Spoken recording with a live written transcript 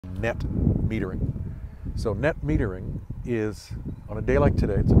net metering. So net metering is, on a day like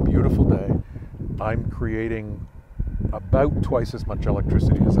today, it's a beautiful day, I'm creating about twice as much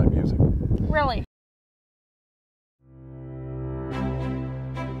electricity as I'm using. Really?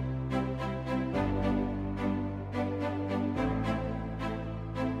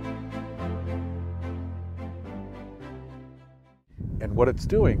 And what it's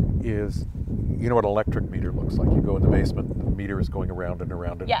doing is, you know what an electric meter looks like. You go in the basement, the meter is going around and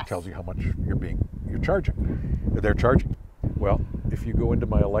around, and yes. It tells you how much you're charging. They're charging. Well, if you go into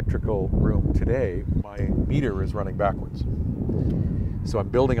my electrical room today, my meter is running backwards. So I'm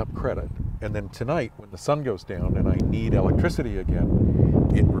building up credit, and then tonight, when the sun goes down and I need electricity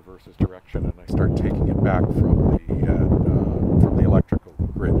again, it reverses direction, and I start taking it back from the electrical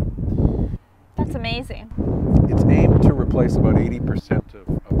grid. That's amazing. It's aimed to replace about 80% of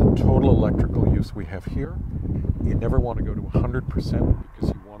the total electrical use we have here. You never want to go to 100% because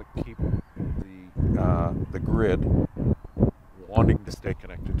you want to keep the grid wanting to stay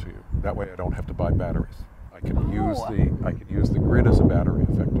connected to you. That way I don't have to buy batteries. I can use the grid as a battery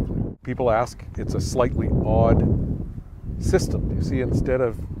effectively. People ask, it's a slightly odd system. You see, instead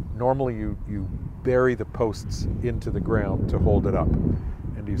of normally you bury the posts into the ground to hold it up.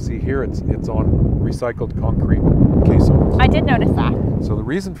 And you see here it's on recycled concrete caissons. I did notice that. So the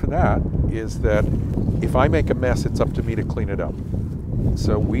reason for that is that if I make a mess, it's up to me to clean it up.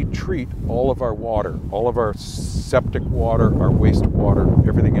 So we treat all of our water, all of our septic water, our wastewater,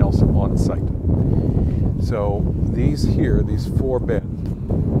 everything else on site. So these 4 beds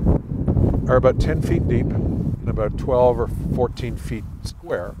are about 10 feet deep and about 12 or 14 feet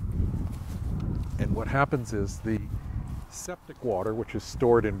square. And what happens is the septic water, which is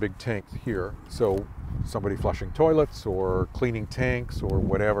stored in big tanks here, so somebody flushing toilets or cleaning tanks or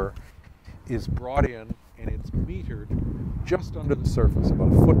whatever, is brought in and it's metered just under the surface,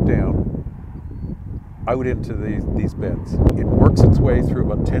 about a foot down, out into these beds. It works its way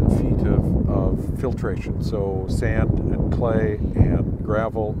through about 10 feet of filtration, so sand and clay and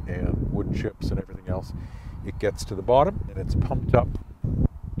gravel and wood chips and everything else. It gets to the bottom and it's pumped up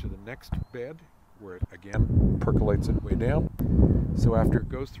to the next bed, where it again percolates its way down. So after it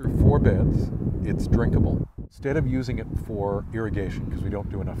goes through 4 beds, it's drinkable. Instead of using it for irrigation, because we don't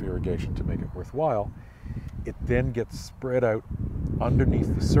do enough irrigation to make it worthwhile, it then gets spread out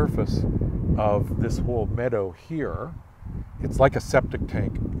underneath the surface of this whole meadow here. It's like a septic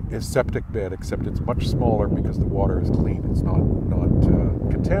tank, a septic bed, except it's much smaller because the water is clean. It's not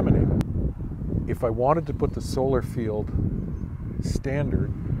contaminated. If I wanted to put the solar field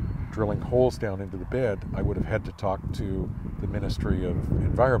standard, drilling holes down into the bed, I would have had to talk to the Ministry of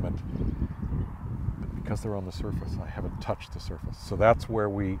Environment. But because they're on the surface, I haven't touched the surface. So that's where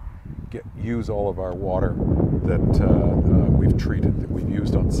we use all of our water that we've treated, that we've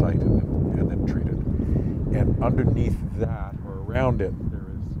used on site and then treated. And underneath that, or around it, there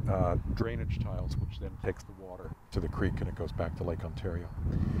is drainage tiles, which then takes the water to the creek and it goes back to Lake Ontario.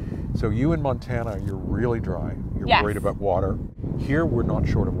 So you in Montana, you're really dry. You're yes. worried about water. Here, we're not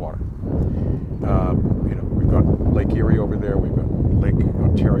short of water. We've got Lake Erie over there. We've got Lake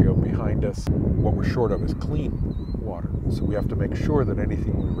Ontario behind us. What we're short of is clean water. So we have to make sure that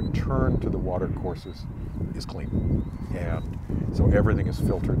anything we return to the water courses is clean. And so everything is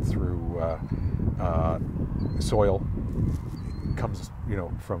filtered through soil. It comes,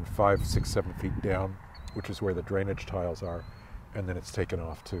 from 5, 6, 7 feet down, which is where the drainage tiles are. And then it's taken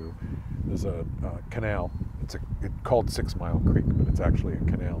off to, there's a canal. It's called 6 Mile Creek, but it's actually a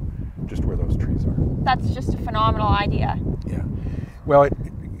canal just where those trees are. That's just a phenomenal idea. Yeah. Well,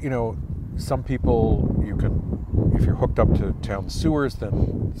 some people, if you're hooked up to town sewers,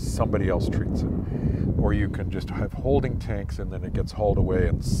 then somebody else treats it. Or you can just have holding tanks and then it gets hauled away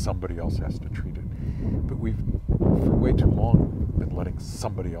and somebody else has to treat it. But we've, for way too long, been letting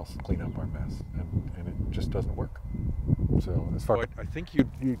somebody else clean up our mess, and it just doesn't work. So as far, I think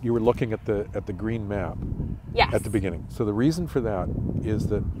you were looking at the green map yes. at the beginning. So the reason for that is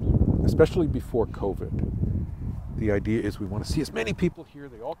that, especially before COVID, the idea is we want to see as many people here.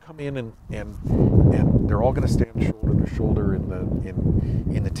 They all come in and they're all going to stand shoulder to shoulder in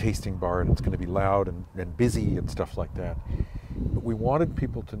the tasting bar, and it's going to be loud and busy and stuff like that. But we wanted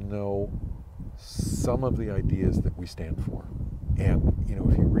people to know some of the ideas that we stand for. And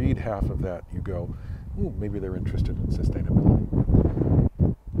if you read half of that, you go, ooh, maybe they're interested in sustainability.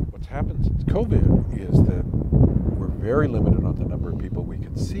 What's happened since COVID is that we're very limited on the number of people we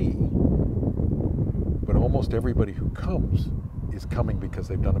can see, but almost everybody who comes is coming because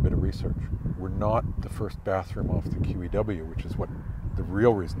they've done a bit of research. We're not the first bathroom off the QEW, which is what the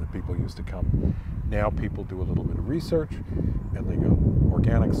real reason that people used to come. Now people do a little bit of research and they go,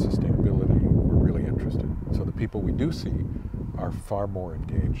 organic sustainability, we're really interested. So the people we do see are far more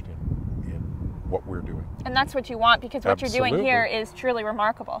engaged in what we're doing. And that's what you want, because what you're doing here is truly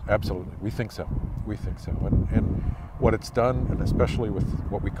remarkable. Absolutely, we think so. We think so. And what it's done, and especially with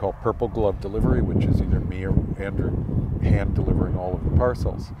what we call purple glove delivery, which is either me or Andrew hand delivering all of the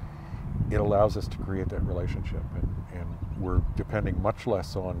parcels, it allows us to create that relationship. And we're depending much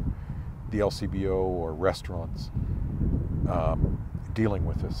less on the LCBO or restaurants dealing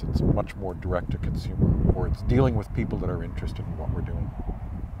with this. It's much more direct to consumer, or it's dealing with people that are interested in what we're doing.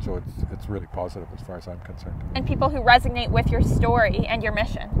 So it's really positive as far as I'm concerned. And people who resonate with your story and your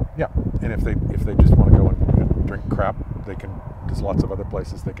mission. Yeah, and if they just want to go and drink crap, they can. There's lots of other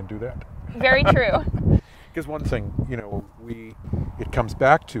places they can do that. Very true. Because one thing, it comes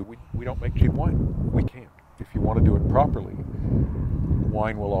back to we don't make cheap wine. We can't. If you want to do it properly,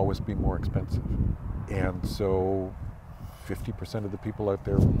 wine will always be more expensive, and so 50% of the people out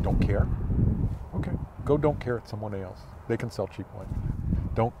there don't care. Okay, go don't care at someone else. They can sell cheap wine.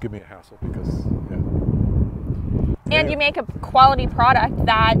 Don't give me a hassle, because And you make a quality product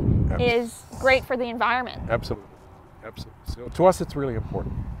that is great for the environment. Absolutely. So to us, it's really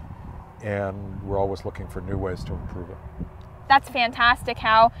important, and we're always looking for new ways to improve it. That's fantastic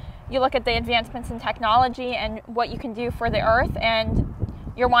how you look at the advancements in technology and what you can do for the earth and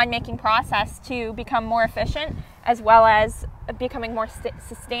your winemaking process to become more efficient, as well as becoming more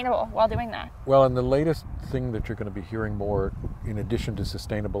sustainable while doing that. Well, and the latest thing that you're going to be hearing more, in addition to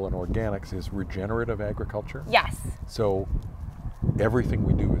sustainable and organics, is regenerative agriculture. Yes. So everything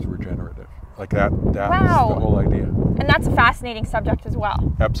we do is regenerative. Like that's wow. the whole idea. And that's a fascinating subject as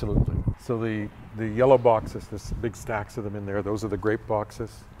well. Absolutely. So the yellow boxes, there's big stacks of them in there. Those are the grape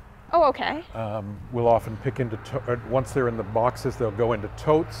boxes. Oh, okay. We'll often pick into, once they're in the boxes, they'll go into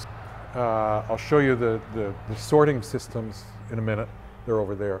totes. I'll show you the sorting systems in a minute. They're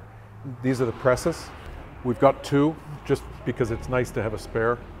over there. These are the presses. We've got two, just because it's nice to have a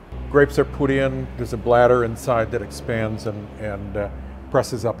spare. Grapes are put in, there's a bladder inside that expands and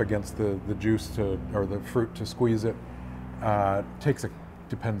presses up against the juice or the fruit to squeeze it.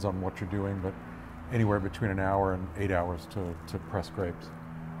 Depends on what you're doing, but anywhere between an hour and 8 hours to press grapes.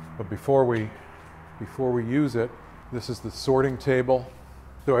 But before we use it, this is the sorting table.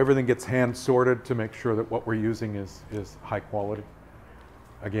 So everything gets hand sorted to make sure that what we're using is high quality.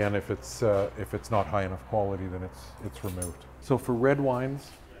 Again, if it's not high enough quality, then it's removed. So for red wines,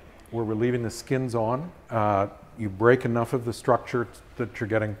 where we're leaving the skins on, you break enough of the structure that you're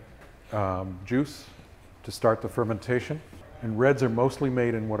getting juice to start the fermentation. And reds are mostly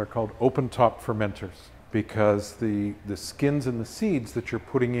made in what are called open top fermenters, because the skins and the seeds that you're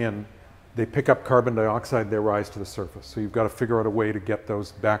putting in, they pick up carbon dioxide, they rise to the surface. So you've got to figure out a way to get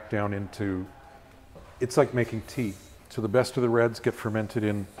those back down into, it's like making tea. So the best of the reds get fermented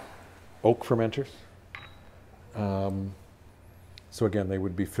in oak fermenters. So again, they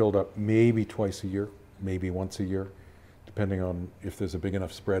would be filled up maybe twice a year, maybe once a year, depending on if there's a big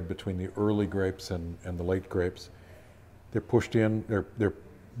enough spread between the early grapes and the late grapes. They're pushed in, they're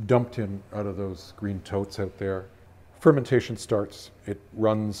dumped in out of those green totes out there. Fermentation starts, it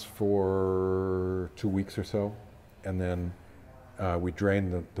runs for 2 weeks or so, and then we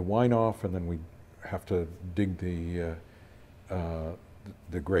drain the wine off, and then we have to dig the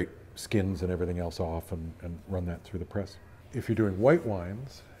grape skins and everything else off and run that through the press. If you're doing white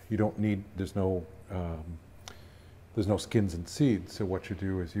wines, you don't need, there's no skins and seeds, so what you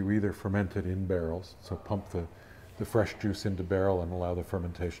do is you either ferment it in barrels, so pump the fresh juice into barrel and allow the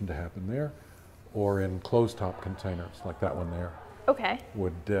fermentation to happen there, or in closed top containers like that one there. Okay.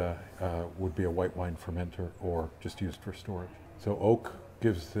 Would be a white wine fermenter or just used for storage. So oak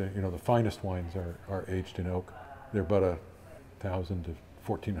gives the finest wines are aged in oak. They're about $1,000 to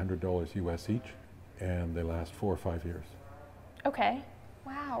 $1,400 US each, and they last 4 or 5 years. Okay.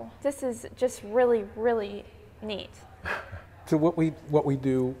 Wow. This is just really, really neat. So what we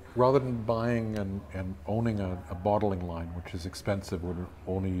do, rather than buying and owning a bottling line, which is expensive, we're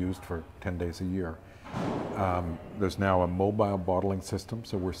only used for 10 days a year, there's now a mobile bottling system,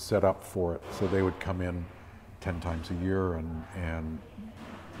 so we're set up for it. So they would come in 10 times a year and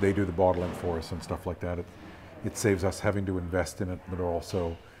they do the bottling for us and stuff like that. It saves us having to invest in it, but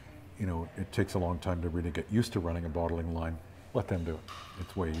also, it takes a long time to really get used to running a bottling line. Let them do it.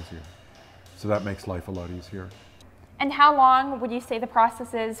 It's way easier. So that makes life a lot easier. And how long would you say the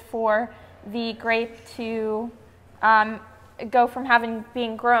process is for the grape to go from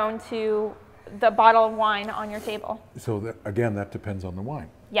being grown to the bottle of wine on your table? So again, that depends on the wine.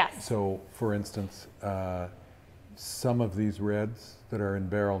 Yes. So for instance, Some of these reds that are in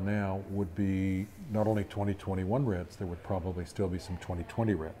barrel now would be not only 2021 reds, there would probably still be some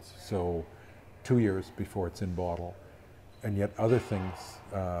 2020 reds. So 2 years before it's in bottle. And yet other things,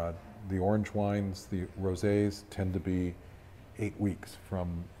 the orange wines, the rosés tend to be 8 weeks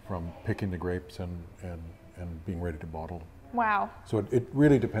from picking the grapes and being ready to bottle them. Wow. So it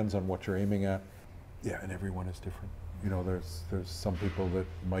really depends on what you're aiming at. Yeah, and everyone is different. You know, there's some people that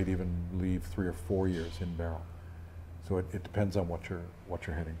might even leave 3 or 4 years in barrel. So it depends on what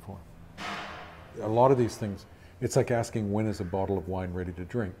you're heading for. A lot of these things, it's like asking when is a bottle of wine ready to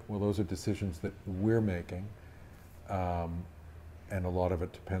drink. Well, those are decisions that we're making, and a lot of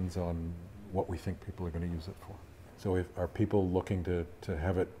it depends on what we think people are going to use it for. So are people looking to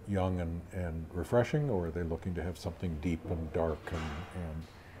have it young and refreshing, or are they looking to have something deep and dark and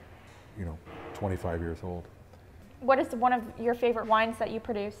you know, 25 years old? What is one of your favorite wines that you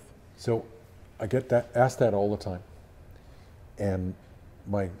produce? So I get asked that all the time. And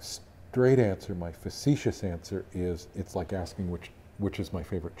my straight answer, my facetious answer is, it's like asking which is my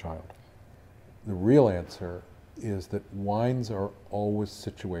favorite child. The real answer is that wines are always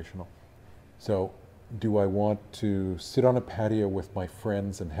situational. So do I want to sit on a patio with my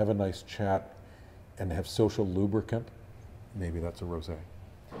friends and have a nice chat and have social lubricant? Maybe that's a rosé.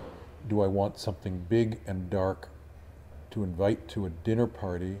 Do I want something big and dark to invite to a dinner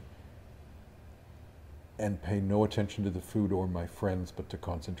party and pay no attention to the food or my friends, but to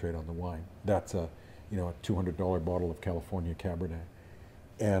concentrate on the wine? That's a $200 bottle of California Cabernet.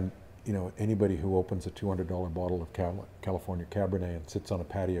 And anybody who opens a $200 bottle of California Cabernet and sits on a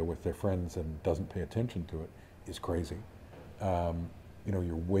patio with their friends and doesn't pay attention to it is crazy.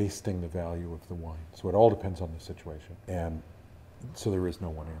 You're wasting the value of the wine. So it all depends on the situation. And so there is no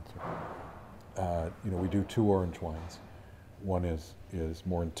one answer. We do 2 orange wines. One is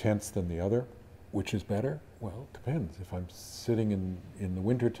more intense than the other. Which is better? Well, it depends. If I'm sitting in the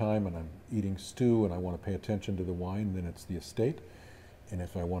winter time and I'm eating stew and I want to pay attention to the wine, then it's the estate. And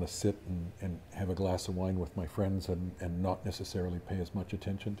if I want to sit and have a glass of wine with my friends and not necessarily pay as much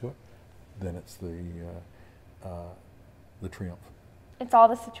attention to it, then it's the Triumph. It's all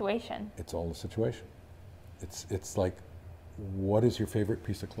the situation. It's all the situation. It's like, what is your favorite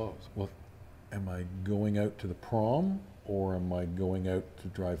piece of clothes? Well, am I going out to the prom or am I going out to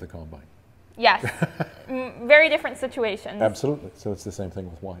drive the combine? Yes, very different situations. Absolutely. So it's the same thing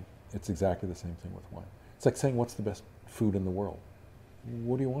with wine. It's exactly the same thing with wine. It's like saying, what's the best food in the world?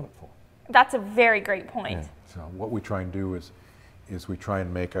 What do you want it for? That's a very great point. Yeah. So what we try and do is we try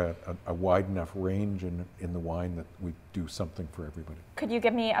and make a wide enough range in the wine that we do something for everybody. Could you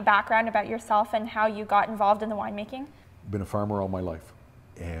give me a background about yourself and how you got involved in the winemaking? Been a farmer all my life,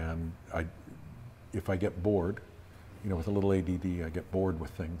 and if I get bored, with a little ADD, I get bored with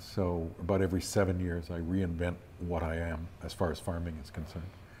things. So about every 7 years, I reinvent what I am as far as farming is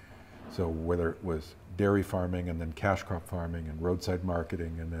concerned. So whether it was dairy farming and then cash crop farming and roadside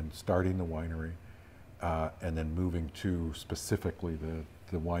marketing and then starting the winery and then moving to specifically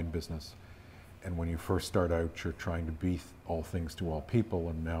the wine business. And when you first start out, you're trying to be all things to all people,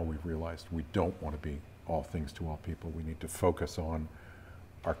 and now we've realized we don't want to be all things to all people. We need to focus on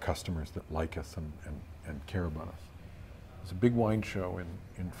our customers that like us and care about us. There's a big wine show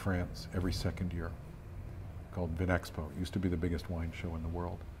in France every second year called Vinexpo. It used to be the biggest wine show in the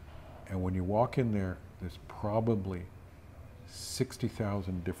world. And when you walk in there, there's probably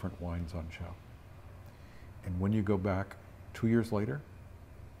 60,000 different wines on show. And when you go back 2 years later,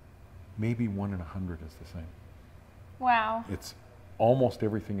 maybe 1 in 100 is the same. Wow. It's almost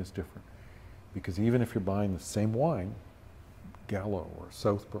everything is different. Because even if you're buying the same wine, Gallo or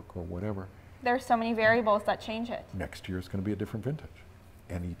Southbrook or whatever, there's so many variables that change it. Next year is going to be a different vintage,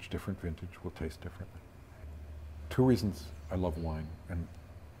 and each different vintage will taste differently. 2 reasons I love wine, and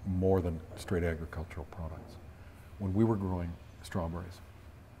more than straight agricultural products. When we were growing strawberries,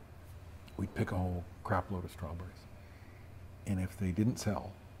 we'd pick a whole crap load of strawberries, and if they didn't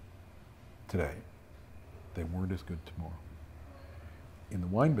sell today, they weren't as good tomorrow. In the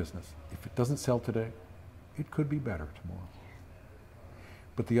wine business, if it doesn't sell today, it could be better tomorrow.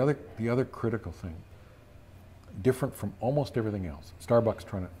 But the other critical thing, different from almost everything else, Starbucks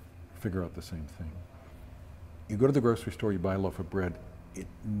trying to figure out the same thing. You go to the grocery store, you buy a loaf of bread, it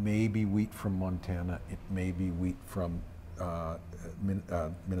may be wheat from Montana, it may be wheat from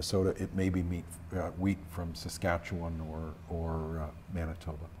Minnesota, it may be wheat from Saskatchewan or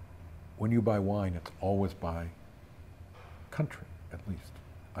Manitoba. When you buy wine, it's always by country, at least.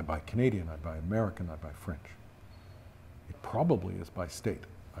 I buy Canadian, I buy American, I buy French. It probably is by state.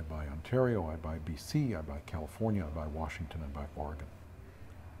 I buy Ontario, I buy BC, I buy California, I buy Washington, I buy Oregon.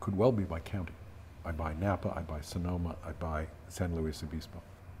 Could well be by county. I buy Napa, I buy Sonoma, I buy San Luis Obispo.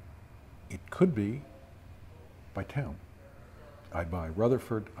 It could be by town. I buy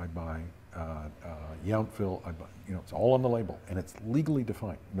Rutherford, I buy Yountville, I buy, you know, it's all on the label and it's legally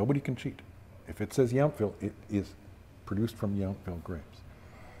defined. Nobody can cheat. If it says Yountville, it is produced from Yountville grapes.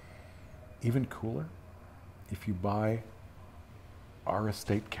 Even cooler, if you buy our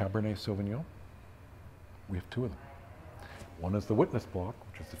estate Cabernet Sauvignon, we have two of them. One is the witness block,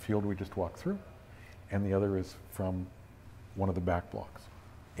 which is the field we just walked through, and the other is from one of the back blocks.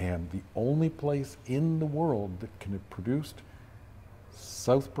 And the only place in the world that can have produced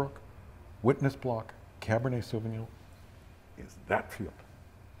Southbrook, witness block, Cabernet Sauvignon is that field.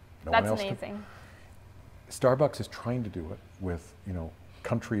 No one else amazing. Can. Starbucks is trying to do it with, you know,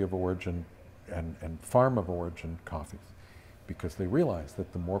 country of origin and farm of origin coffees, because they realize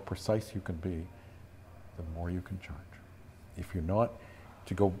that the more precise you can be, the more you can charge. If you're not,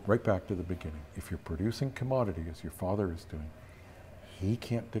 to go right back to the beginning, if you're producing commodity as your father is doing, he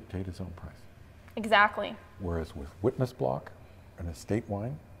can't dictate his own price. Exactly. Whereas with witness block, an estate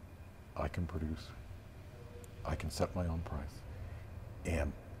wine, I can set my own price.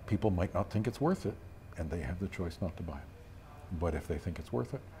 And people might not think it's worth it, and they have the choice not to buy it. But if they think it's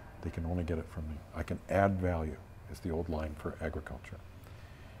worth it, they can only get it from me. I can add value, is the old line for agriculture.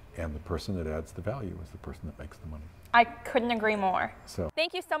 And the person that adds the value is the person that makes the money. I couldn't agree more. So,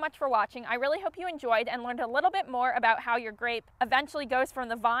 thank you so much for watching. I really hope you enjoyed and learned a little bit more about how your grape eventually goes from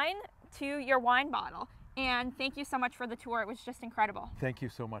the vine to your wine bottle. And thank you so much for the tour. It was just incredible. Thank you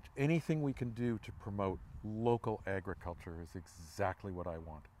so much. Anything we can do to promote local agriculture is exactly what I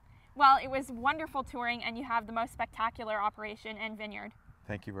want. Well, it was wonderful touring, and you have the most spectacular operation and vineyard.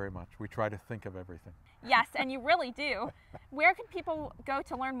 Thank you very much. We try to think of everything. Yes, and you really do. Where can people go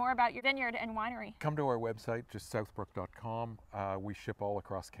to learn more about your vineyard and winery? Come to our website, just southbrook.com. We ship all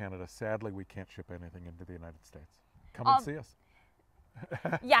across Canada. Sadly, we can't ship anything into the United States. Come and see us.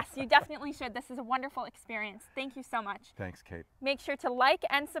 Yes, you definitely should. This is a wonderful experience. Thank you so much. Thanks, Kate. Make sure to like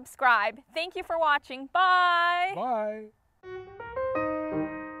and subscribe. Thank you for watching. Bye. Bye.